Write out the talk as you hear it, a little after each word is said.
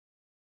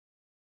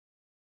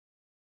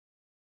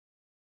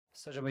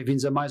Sejam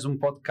bem-vindos a mais um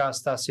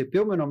podcast da ACP.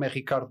 O meu nome é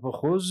Ricardo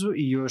Barroso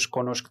e hoje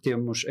connosco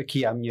temos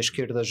aqui à minha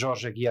esquerda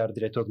Jorge Aguiar,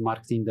 diretor de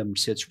marketing da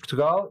Mercedes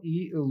Portugal,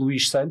 e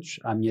Luís Santos,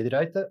 à minha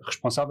direita,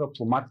 responsável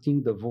pelo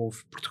marketing da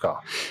Volvo Portugal.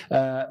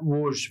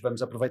 Hoje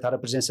vamos aproveitar a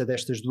presença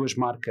destas duas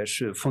marcas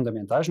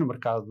fundamentais no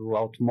mercado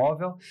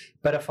automóvel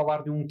para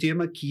falar de um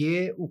tema que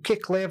é o que é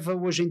que leva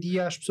hoje em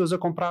dia as pessoas a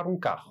comprar um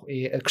carro.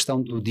 É a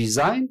questão do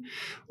design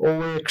ou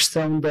é a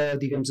questão da,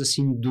 digamos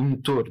assim, do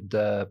motor,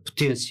 da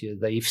potência,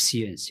 da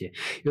eficiência?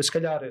 Eu se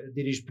calhar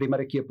dirijo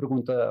primeiro aqui a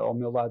pergunta ao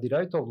meu lado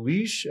direito, ao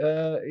Luís.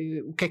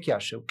 O que é que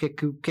acha? O que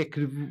é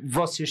que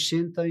vocês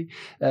sentem,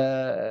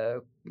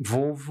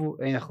 Volvo,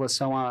 em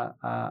relação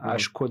à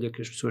escolha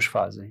que as pessoas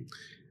fazem?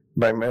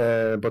 Bem,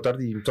 boa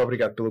tarde e muito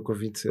obrigado pelo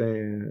convite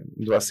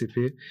do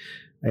ACP,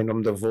 em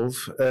nome da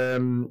Volvo.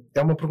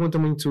 É uma pergunta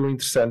muito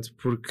interessante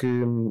porque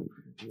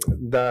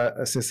dá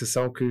a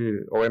sensação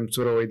que ou é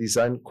motor ou é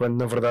design, quando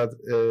na verdade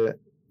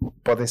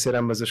podem ser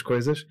ambas as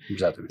coisas.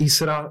 Exatamente. E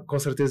será com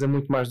certeza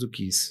muito mais do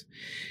que isso.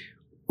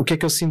 O que é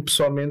que eu sinto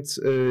pessoalmente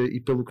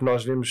e pelo que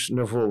nós vemos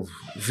na Volvo?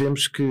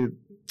 Vemos que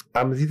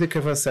à medida que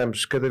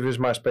avançamos cada vez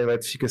mais para a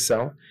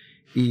eletrificação,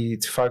 e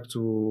de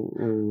facto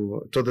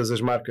todas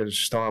as marcas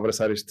estão a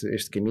abraçar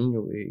este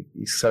caminho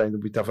e será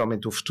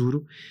indubitavelmente o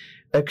futuro,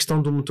 a questão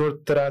do motor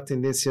terá a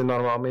tendência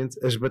normalmente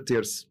a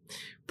esbater-se,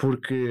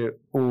 porque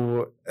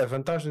a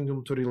vantagem do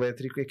motor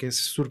elétrico é que é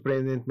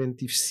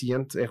surpreendentemente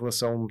eficiente em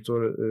relação ao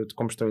motor de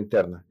combustão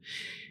interna,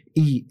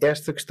 e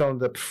esta questão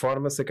da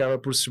performance acaba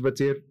por se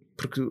esbater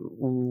porque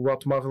o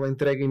automóvel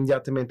entrega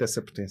imediatamente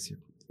essa potência.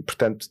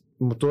 Portanto,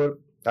 o motor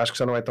acho que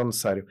já não é tão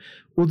necessário.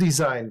 O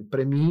design,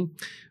 para mim,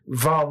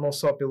 vale não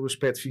só pelo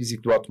aspecto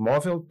físico do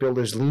automóvel,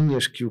 pelas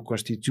linhas que o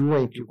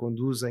constituem, que o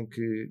conduzem,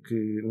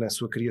 que na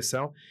sua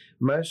criação,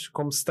 mas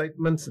como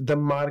statement da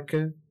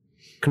marca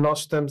que nós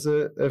estamos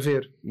a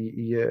ver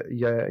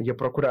e a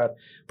procurar.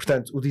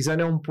 Portanto, o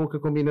design é um pouco a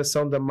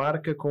combinação da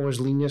marca com as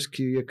linhas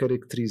que a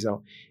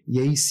caracterizam. E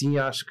aí sim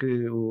acho que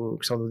a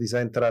questão do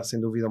design terá sem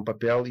dúvida um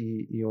papel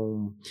e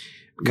um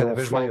cada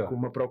vez maior,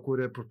 uma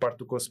procura por parte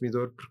do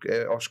consumidor, porque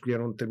ao escolher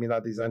um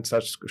determinado design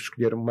estás a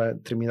escolher uma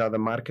determinada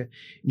marca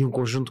e um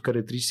conjunto de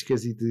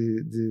características e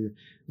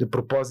de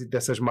propósito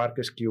dessas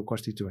marcas que o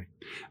constituem.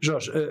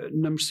 Jorge,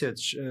 na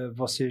Mercedes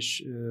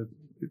vocês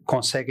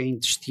conseguem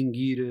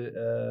distinguir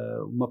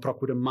uma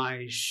procura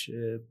mais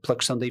pela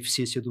questão da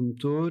eficiência do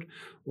motor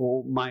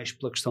ou mais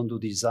pela questão do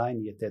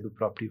design e até do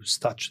próprio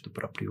status, do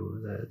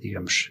próprio,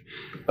 digamos...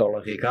 Olá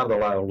Ricardo,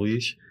 olá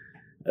Luís.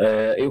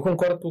 Eu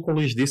concordo com o que o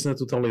Luís disse na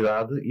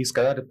totalidade e se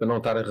calhar para não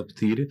estar a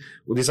repetir,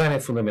 o design é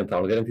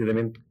fundamental,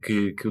 garantidamente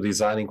que o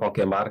design em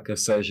qualquer marca,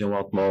 seja um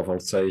automóvel,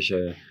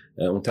 seja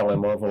um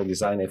telemóvel, o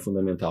design é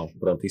fundamental.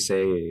 Pronto, isso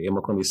é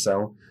uma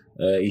condição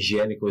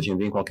higiênica hoje em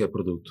dia em qualquer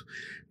produto.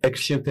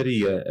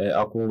 Acrescentaria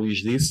ao que o Luís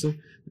disse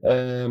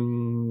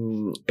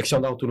a questão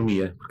da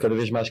autonomia, porque cada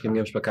vez mais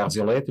caminhamos para carros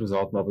elétricos,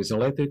 automóveis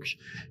elétricos,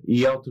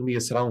 e a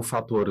autonomia será um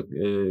fator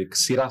que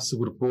se irá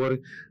sobrepor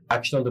à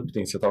questão da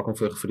potência, tal como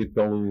foi referido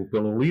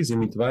pelo Luís, e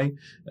muito bem.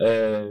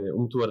 O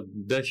motor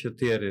deixa de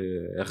ter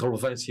a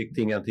relevância que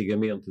tinha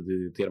antigamente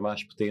de ter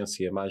mais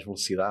potência, mais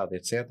velocidade,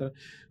 etc.,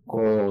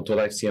 com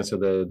toda a eficiência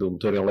do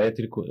motor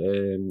elétrico.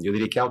 Eu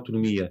diria que a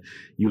autonomia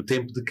e o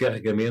tempo de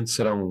carregamento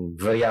serão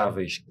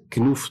variáveis que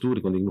no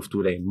futuro, quando digo no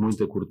futuro é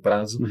muito a curto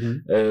prazo,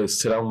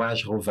 serão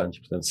mais relevantes.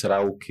 Portanto,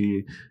 será o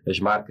que as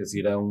marcas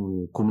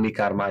irão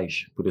comunicar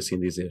mais, por assim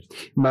dizer.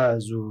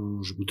 Mas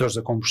os motores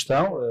a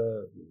combustão,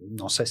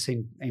 não sei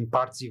se em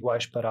partes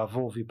iguais para a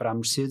Volvo e para a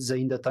Mercedes,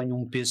 ainda têm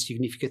um peso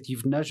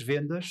significativo nas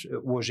vendas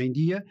hoje em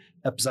dia,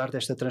 apesar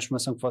desta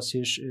transformação que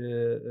vocês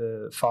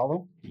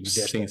falam.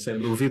 Sim, sem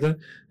dúvida.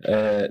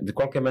 De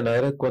qualquer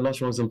maneira, quando nós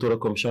falamos em motor a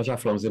combustão, já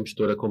falamos em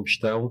motor a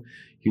combustão,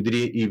 eu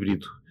diria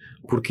híbrido.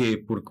 Porquê?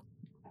 Porque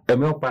a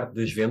maior parte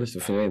das vendas,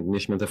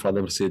 neste momento a falar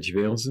da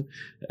Mercedes-Benz,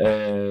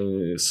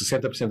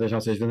 60% das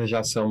nossas vendas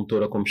já são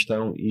motor a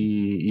combustão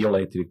e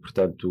elétrico,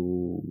 portanto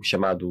o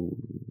chamado,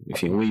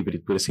 enfim, o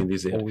híbrido, por assim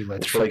dizer. Ou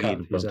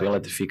eletrificado. Pronto,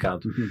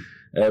 eletrificado.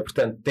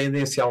 Portanto,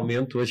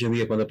 tendencialmente, hoje em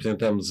dia, quando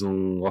apresentamos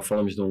ou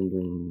falamos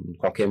de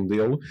qualquer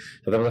modelo,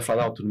 já estamos a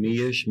falar de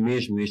autonomias,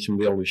 mesmo nestes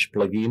modelos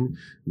plug-in,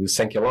 de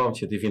 100 km,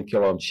 120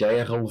 km, já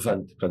é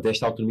relevante. Portanto,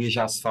 esta autonomia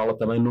já se fala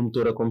também no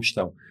motor a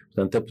combustão.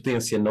 Portanto, a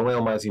potência não é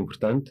o mais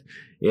importante,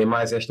 é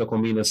mais esta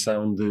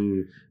combinação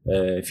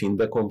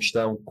da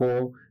combustão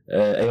com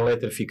a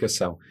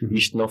eletrificação.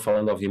 Isto não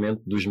falando,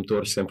 obviamente, dos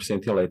motores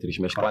 100% elétricos,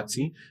 mas claro que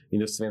sim,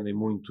 ainda se vendem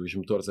muitos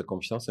motores a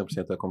combustão,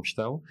 100% a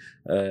combustão,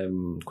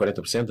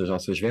 40% das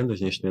nossas vendas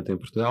neste momento em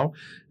Portugal,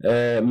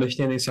 mas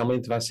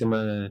tendencialmente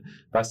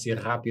vai ser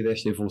rápida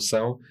esta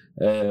evolução,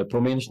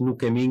 pelo menos no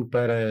caminho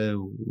para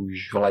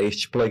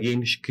estes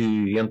plugins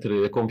que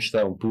entre a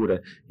combustão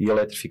pura e a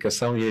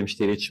eletrificação iremos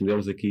ter estes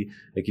modelos aqui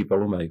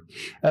pelo meio.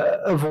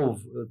 A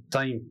Volvo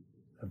tem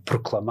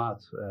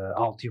proclamado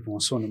alto e bom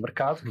som no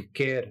mercado, que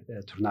quer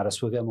tornar a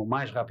sua gama o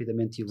mais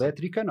rapidamente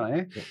elétrica, não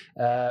é?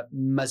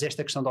 Mas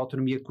esta questão da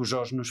autonomia que o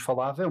Jorge nos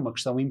falava é uma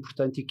questão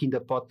importante e que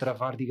ainda pode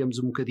travar, digamos,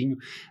 um bocadinho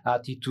a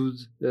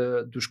atitude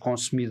dos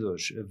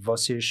consumidores.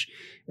 Vocês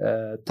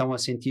estão a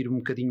sentir um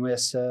bocadinho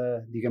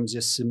digamos,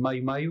 esse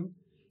meio-meio?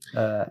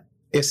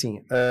 É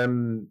assim,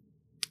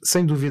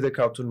 sem dúvida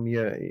que a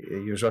autonomia,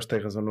 e o Jorge tem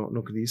razão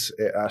no que disse,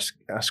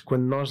 acho que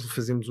quando nós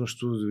fazemos um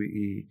estudo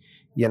e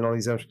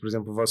analisamos, por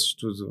exemplo, o vosso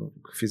estudo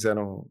que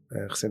fizeram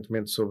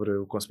recentemente sobre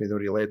o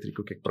consumidor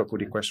elétrico, o que é que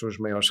procura e quais são os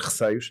maiores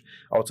receios,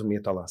 a autonomia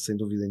está lá, sem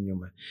dúvida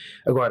nenhuma.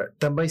 Agora,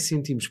 também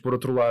sentimos, por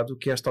outro lado,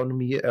 que esta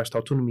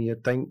autonomia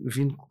tem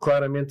vindo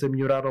claramente a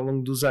melhorar ao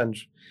longo dos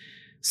anos.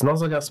 Se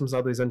nós olhássemos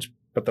há 2 anos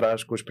para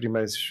trás, com os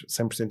primeiros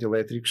 100%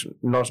 elétricos,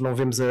 nós não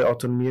vemos a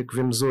autonomia que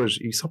vemos hoje,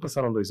 e só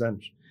passaram 2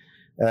 anos.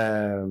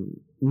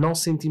 Não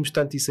sentimos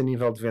tanto isso a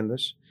nível de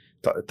vendas,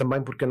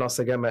 também porque a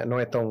nossa gama não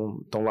é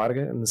tão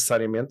larga,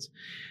 necessariamente.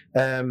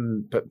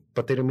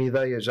 Para ter uma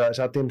ideia,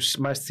 já temos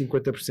mais de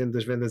 50%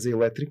 das vendas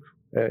elétrico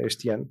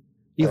este ano.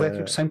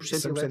 Elétrico,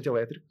 100%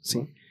 elétrico,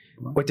 sim.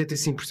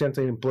 85%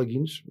 em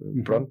plugins,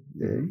 pronto.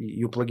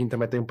 E o plugin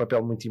também tem um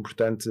papel muito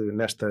importante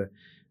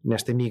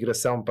nesta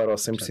migração para o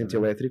 100%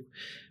 elétrico,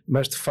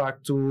 mas de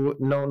facto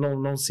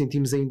não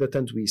sentimos ainda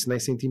tanto isso, nem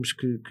sentimos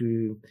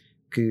que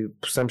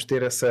possamos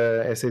ter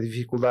essa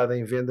dificuldade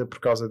em venda por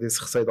causa desse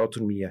receio da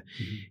autonomia.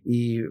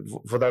 E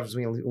vou dar-vos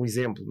um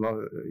exemplo.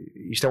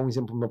 Isto é um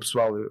exemplo meu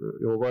pessoal.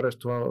 Eu agora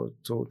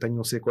tenho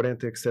um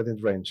C40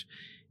 Extended Range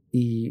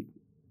e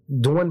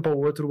de um ano para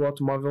o outro o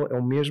automóvel é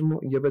o mesmo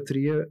e a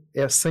bateria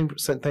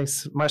tem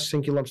mais de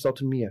 100 km de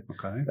autonomia.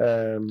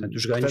 Portanto,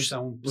 os ganhos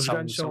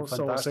são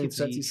fantásticos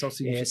e são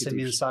significativos. Essa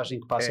mensagem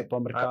que passa para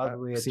o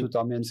mercado sim,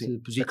 totalmente sim,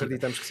 positiva.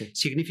 Acreditamos que sim.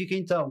 Significa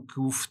então que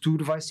o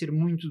futuro vai ser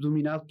muito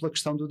dominado pela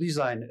questão do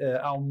design.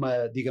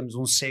 Há digamos,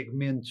 um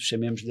segmento,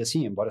 chamemos-lhe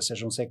assim, embora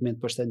seja um segmento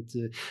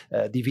bastante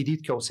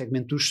dividido, que é o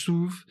segmento dos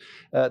SUV,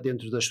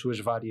 dentro das suas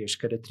várias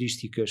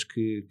características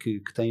que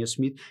tem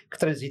assumido, que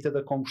transita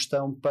da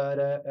combustão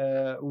para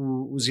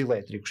os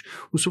elétricos.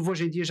 O SUV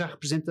hoje em dia já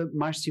representa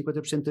mais de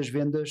 50% das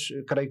vendas,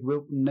 creio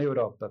eu, na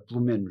Europa, pelo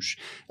menos.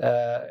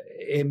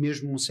 É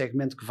mesmo um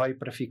segmento que veio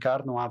para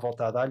ficar, não há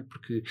volta a dar-lhe,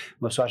 porque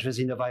uma pessoa às vezes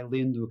ainda vai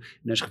lendo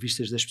nas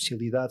revistas da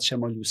especialidade,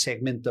 chamam-lhe o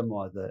segmento da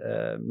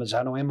moda, mas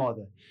já não é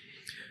moda.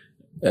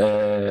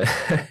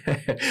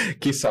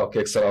 Quiçá o que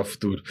é que será o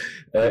futuro.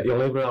 Eu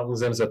lembro há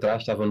alguns anos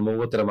atrás estava numa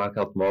outra marca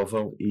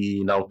automóvel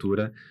e na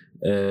altura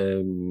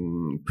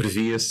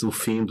previa-se o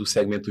fim do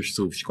segmento dos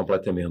SUVs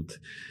completamente.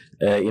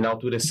 E na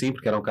altura sim,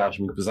 porque eram carros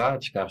muito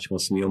pesados, carros que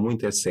consumiam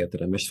muito,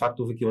 etc. Mas de facto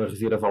houve aqui uma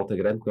reviravolta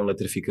grande com a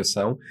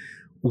eletrificação.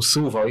 O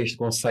SUV, ou este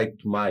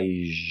conceito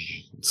mais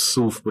de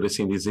SUV, por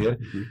assim dizer,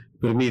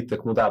 permite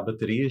acomodar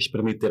baterias,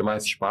 permite ter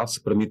mais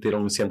espaço, permite ter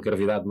um centro de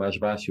gravidade mais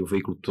baixo e o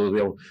veículo todo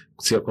ele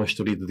ser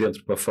construído de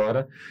dentro para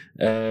fora.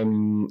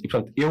 E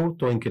portanto, eu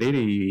estou a querer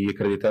e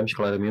acreditamos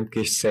claramente que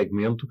este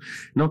segmento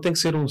não tem que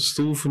ser um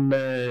SUV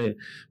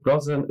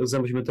nós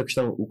usamos muito a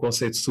questão, o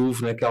conceito de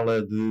SUV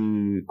naquela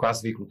de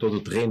quase veículo todo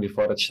o terreno e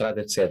fora de estrada,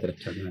 etc.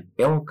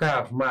 É um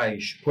carro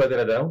mais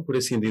quadradão, por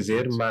assim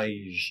dizer,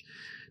 mais...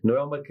 Não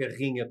é uma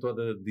carrinha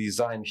toda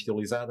design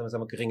estilizada, mas é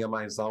uma carrinha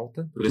mais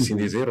alta, por assim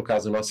dizer. O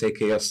caso do nosso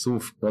EQS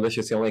SUV, não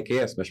deixa de ser um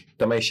EQS, mas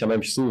também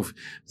chamamos SUV,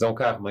 mas é um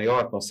carro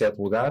maior, com 7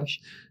 lugares.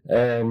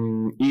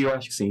 E eu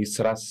acho que sim, isso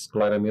será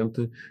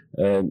claramente,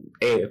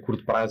 a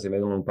curto prazo, a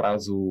médio e longo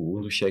prazo, um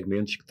dos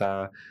segmentos que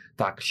está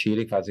a crescer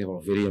e que vai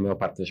desenvolver, e a maior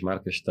parte das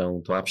marcas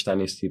estão a apostar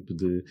nesse tipo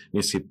de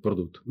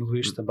produto.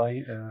 Luís,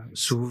 também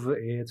SUV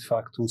é de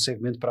facto um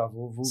segmento para a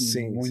Volvo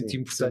muito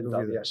importante,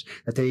 aliás,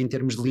 até em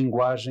termos de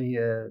linguagem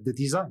de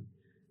design.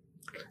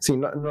 Sim,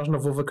 nós na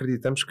Volvo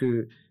acreditamos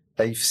que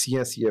a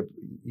eficiência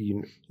e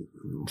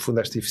no fundo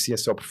esta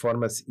eficiência ou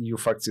performance e o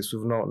facto de ser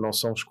SUV não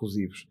são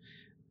exclusivos.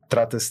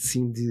 Trata-se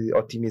sim de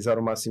otimizar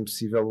o máximo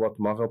possível o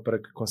automóvel para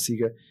que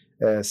consiga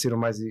ser o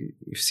mais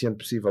eficiente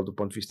possível do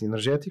ponto de vista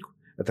energético,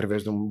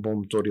 através de um bom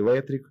motor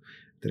elétrico,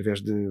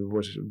 através de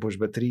boas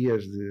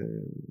baterias, de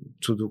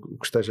tudo o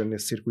que esteja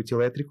nesse circuito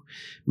elétrico,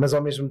 mas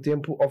ao mesmo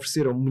tempo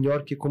oferecer o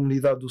melhor que a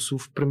comunidade do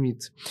SUV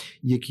permite.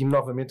 E aqui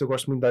novamente eu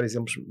gosto muito de dar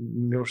exemplos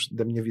meus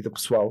da minha vida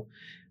pessoal.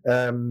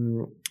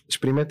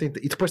 Experimentem,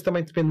 e depois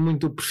também depende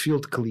muito do perfil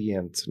de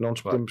cliente, não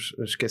nos podemos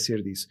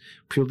esquecer disso.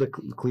 O perfil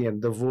de cliente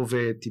da Volvo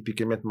é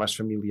tipicamente mais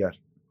familiar,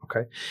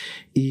 ok?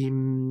 E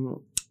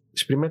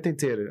experimentem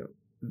ter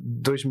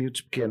 2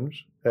 miúdos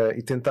pequenos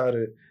e tentar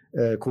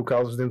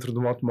colocá-los dentro de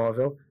um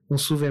automóvel. Um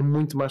SUV é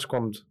muito mais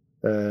cómodo,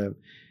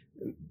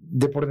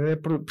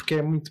 porque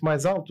é muito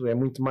mais alto, é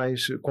muito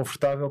mais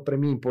confortável para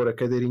mim pôr a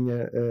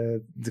cadeirinha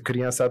de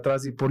criança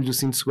atrás e pôr-lhe o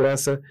cinto de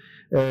segurança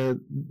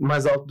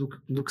mais alto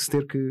do que se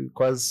ter que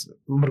quase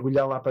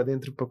mergulhar lá para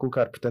dentro para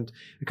colocar. Portanto,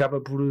 acaba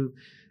por...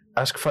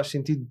 Acho que faz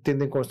sentido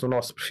tendo em conta o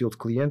nosso perfil de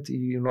cliente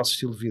e o nosso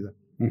estilo de vida.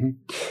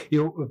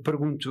 Eu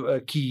pergunto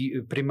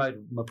aqui,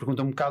 primeiro, uma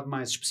pergunta um bocado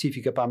mais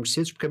específica para a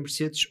Mercedes, porque a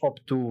Mercedes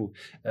optou,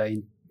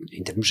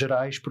 em termos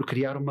gerais, por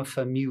criar uma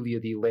família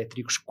de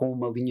elétricos com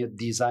uma linha de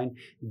design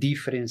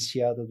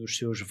diferenciada dos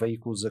seus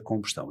veículos a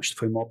combustão. Isto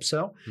foi uma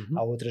opção.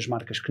 Há outras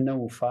marcas que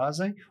não o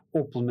fazem,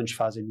 ou pelo menos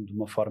fazem de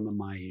uma forma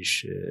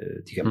mais,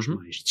 digamos,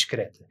 mais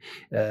discreta.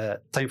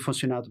 Tem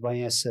funcionado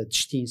bem essa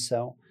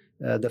distinção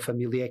da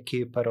família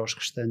EQ para os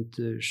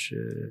restantes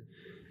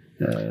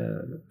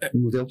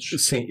modelos?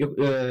 Sim,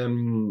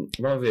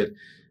 vamos ver.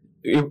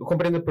 Eu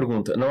compreendo a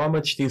pergunta. Não há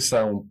uma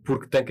distinção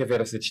porque tem que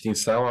haver essa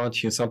distinção, há uma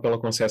distinção pela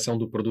concepção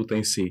do produto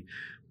em si.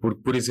 Porque,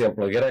 por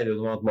exemplo, a grelha de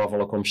um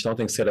automóvel a combustão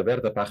tem que ser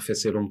aberta para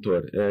arrefecer o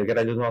motor. A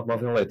grelha de um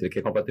automóvel elétrico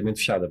é completamente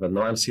fechada.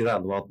 Não há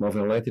necessidade de um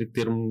automóvel elétrico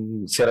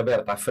ser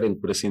aberta à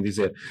frente, por assim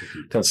dizer.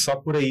 Portanto, só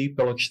por aí,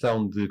 pela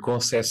questão de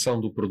concepção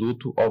do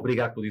produto,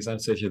 obriga a que o design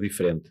seja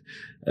diferente.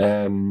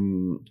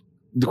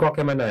 De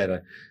qualquer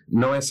maneira,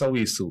 não é só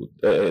isso.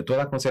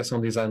 Toda a concepção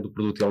de design do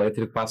produto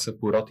elétrico passa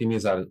por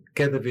otimizar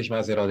cada vez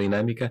mais a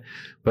aerodinâmica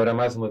para,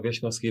 mais uma vez,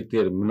 conseguir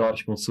ter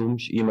menores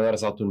consumos e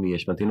maiores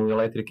autonomias. Portanto, e no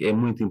elétrico é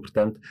muito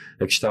importante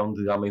a questão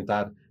de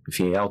aumentar,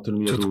 enfim, a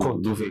autonomia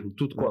do veículo.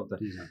 Tudo conta.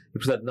 E,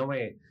 portanto, não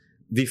é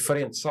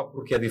diferente só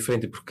porque é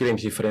diferente e porque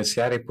queremos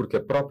diferenciar, é porque a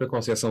própria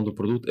concepção do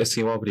produto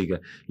assim o obriga.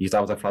 E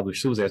estávamos a falar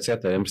dos SUVs,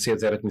 etc. A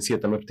Mercedes era conhecida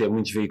também por ter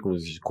muitos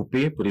veículos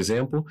coupé, por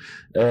exemplo,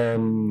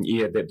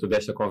 e dentro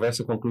desta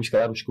conversa concluímos que,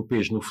 os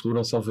coupés no futuro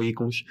não são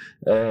veículos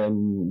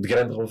de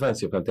grande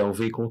relevância. Portanto, é um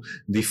veículo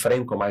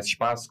diferente, com mais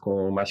espaço,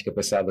 com mais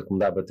capacidade de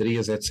acomodar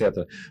baterias,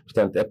 etc.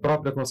 Portanto, a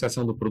própria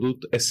concepção do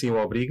produto assim o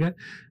obriga,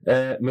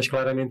 mas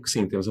claramente que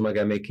sim, temos uma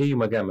gama EQ e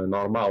uma gama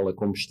normal a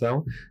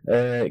combustão,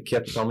 que é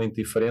totalmente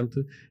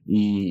diferente.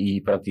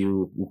 E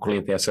o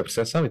cliente tem essa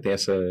percepção e tem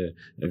essa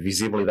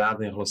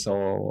visibilidade em relação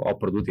ao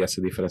produto e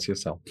essa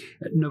diferenciação.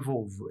 Na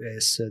Volvo,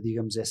 essa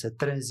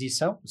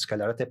transição, se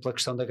calhar até pela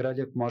questão da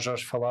grelha, como o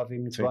Jorge falava e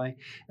muito bem,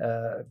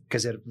 quer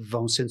dizer,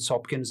 vão sendo só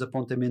pequenos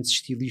apontamentos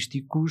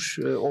estilísticos,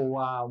 ou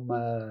há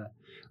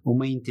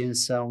uma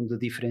intenção de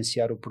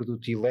diferenciar o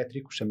produto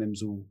elétrico,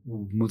 chamemos o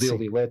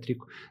modelo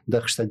elétrico, da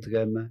restante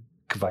gama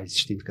que vai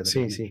existindo cada vez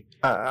mais? Sim.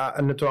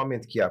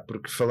 Naturalmente que há,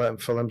 porque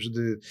falamos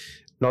de...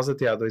 Nós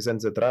até há 2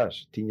 anos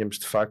atrás tínhamos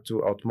de facto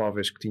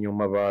automóveis que tinham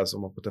uma base,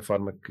 uma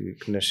plataforma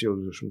que nasceu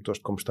dos motores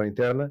de combustão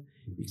interna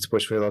e que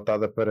depois foi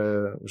adotada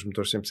para os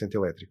motores 100%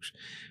 elétricos.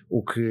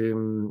 O que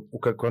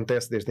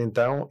acontece desde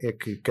então é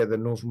que cada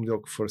novo modelo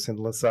que for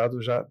sendo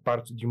lançado já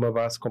parte de uma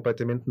base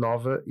completamente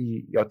nova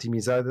e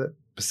otimizada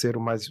para ser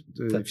o mais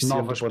eficiente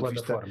novas do ponto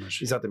plataformas. De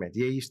vista. Exatamente.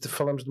 E é isto,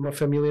 falamos de uma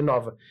família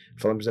nova.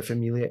 Falamos da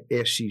família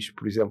EX,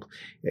 por exemplo,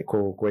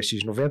 com o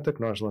EX90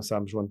 que nós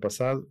lançámos o ano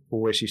passado,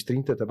 o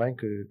EX30 também,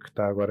 que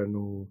está agora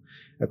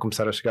a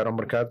começar a chegar ao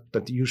mercado.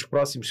 Portanto, e os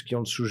próximos que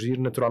hão de surgir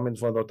naturalmente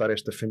vão adotar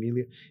esta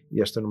família e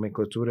esta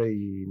nomenclatura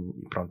e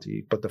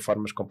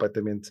plataformas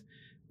completamente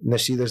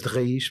nascidas de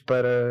raiz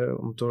para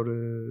um motor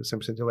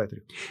 100%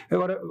 elétrico.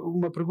 Agora,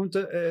 uma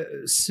pergunta,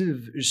 se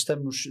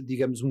estamos,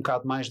 digamos, um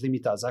bocado mais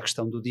limitados à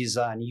questão do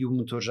design e o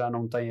motor já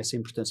não tem essa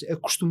importância, a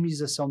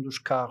customização dos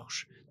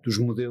carros, dos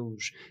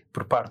modelos,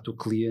 por parte do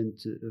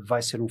cliente,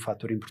 vai ser um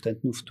fator importante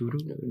no futuro,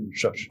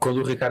 Jorge? Quando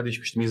o Ricardo diz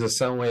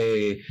customização,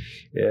 é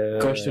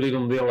construir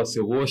um modelo a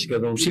seu gosto,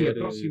 cada um ter...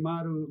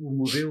 aproximar o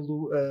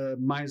modelo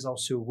mais ao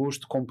seu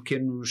gosto, com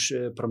pequenos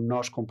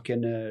pormenores, com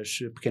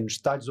pequenos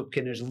detalhes ou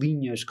pequenas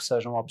linhas que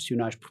sejam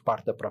opcionais por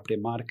parte da própria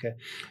marca.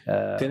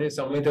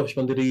 Tendencialmente eu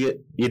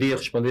iria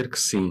responder que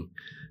sim.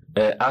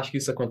 Acho que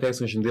isso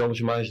acontece nos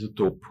modelos mais de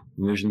topo,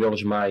 nos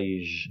modelos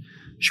mais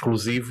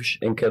exclusivos,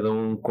 em que cada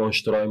um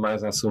constrói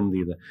mais à sua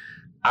medida.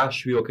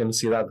 Acho eu que a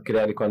necessidade de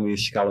criar economias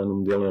de escala no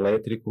modelo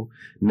elétrico,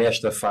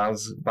 nesta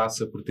fase,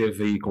 passa por ter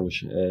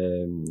veículos,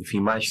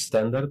 mais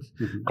standard.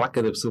 Claro que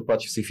cada pessoa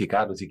pode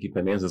especificar os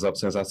equipamentos, as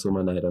opções à sua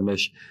maneira,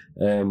 mas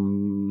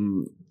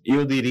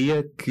eu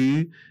diria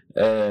que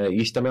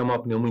isto também é uma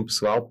opinião muito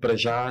pessoal. Para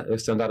já a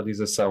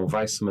standardização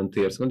vai se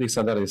manter. Quando digo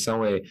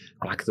standardização, é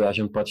claro que toda a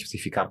gente pode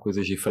especificar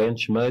coisas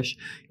diferentes, mas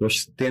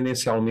eles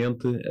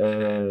tendencialmente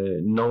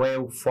não é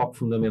o foco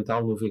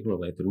fundamental no veículo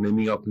elétrico, na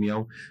minha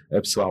opinião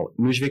pessoal.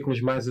 Nos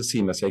veículos mais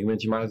acima,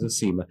 segmentos mais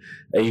acima,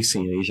 aí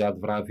sim, aí já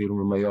deverá haver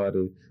uma maior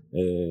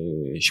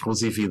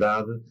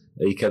exclusividade,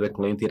 aí cada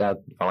cliente irá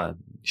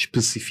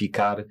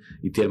especificar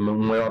e ter um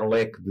maior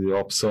leque de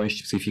opções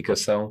de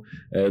especificação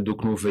do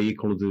que no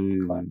veículo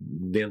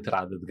de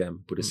entrada de gama,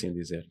 por assim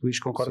dizer. Luís,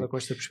 concorda com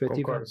esta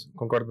perspectiva?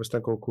 Concordo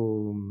bastante com o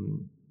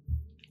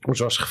que o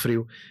Jorge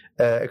referiu.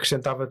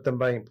 Acrescentava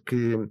também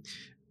que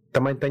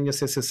também tenho a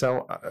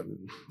sensação,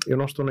 eu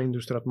não estou na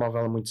indústria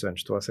automóvel há muitos anos,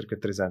 estou há cerca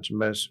de 3 anos,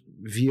 mas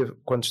via,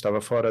 quando estava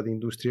fora da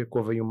indústria, que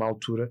houve aí uma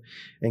altura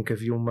em que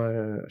havia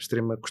uma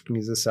extrema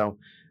customização.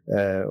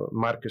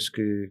 Marcas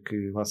que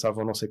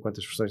lançavam não sei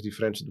quantas versões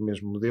diferentes do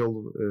mesmo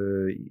modelo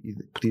e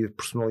podia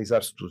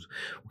personalizar-se tudo.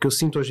 O que eu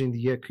sinto hoje em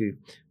dia é que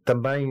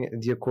também,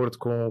 de acordo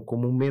com o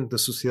momento da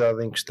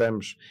sociedade em que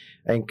estamos,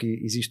 em que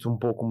existe um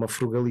pouco uma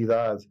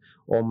frugalidade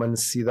ou uma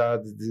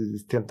necessidade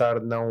de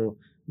tentar não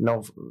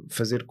não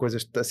fazer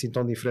coisas assim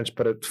tão diferentes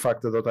para de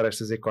facto adotar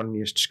estas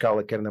economias de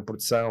escala, quer na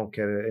produção,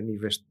 quer a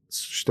níveis de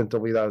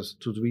sustentabilidade,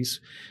 tudo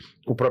isso,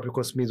 o próprio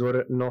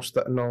consumidor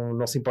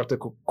não se importa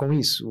com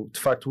isso. De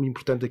facto, o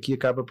importante aqui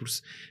acaba por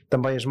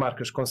também as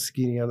marcas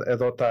conseguirem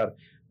adotar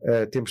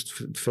tempos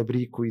de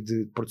fabrico e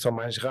de produção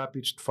mais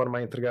rápidos, de forma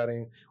a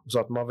entregarem os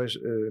automóveis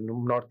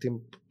no menor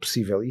tempo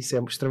possível. Isso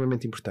é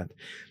extremamente importante.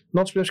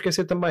 Não nos podemos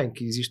esquecer também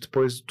que existe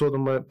depois toda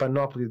uma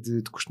panóplia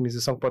de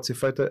customização que pode ser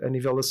feita a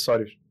nível de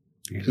acessórios.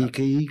 Exato. E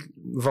que aí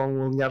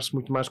vão alinhar-se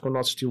muito mais com o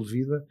nosso estilo de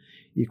vida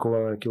e com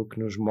aquilo que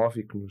nos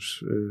move e que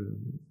nos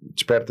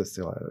desperta,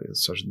 sei lá,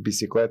 acessórios de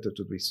bicicleta,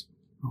 tudo isso.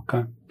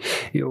 Ok.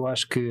 Eu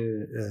acho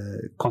que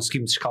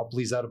conseguimos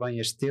escalpelizar bem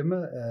este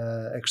tema.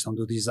 A questão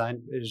do design,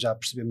 já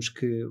percebemos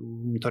que o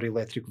motor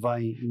elétrico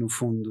vem, no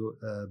fundo,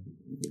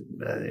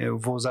 eu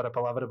vou usar a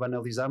palavra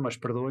banalizar, mas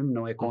perdoem-me,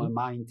 não é com a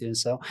má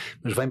intenção,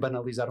 mas vem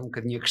banalizar um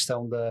bocadinho a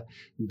questão da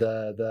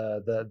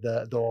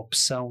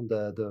opção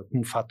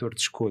como fator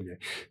de escolha.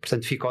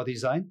 Portanto, fica o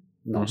design,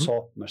 não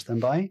só, mas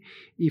também,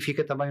 e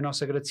fica também o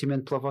nosso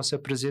agradecimento pela vossa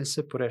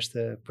presença por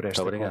esta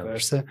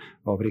conversa.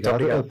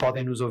 Obrigado.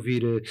 Podem nos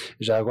ouvir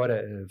já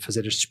agora,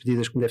 fazer as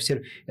despedidas como deve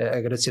ser,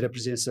 agradecer a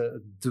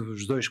presença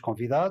dos dois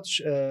convidados,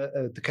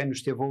 de quem nos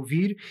esteve a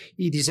ouvir,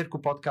 e dizer que o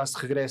podcast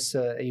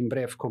regressa em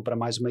breve para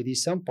mais uma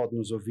edição. Pode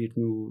nos ouvir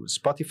no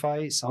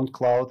Spotify,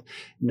 SoundCloud,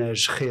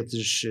 nas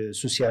redes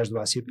sociais do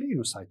ACP e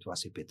no site do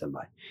ACP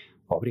também.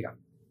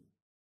 Obrigado.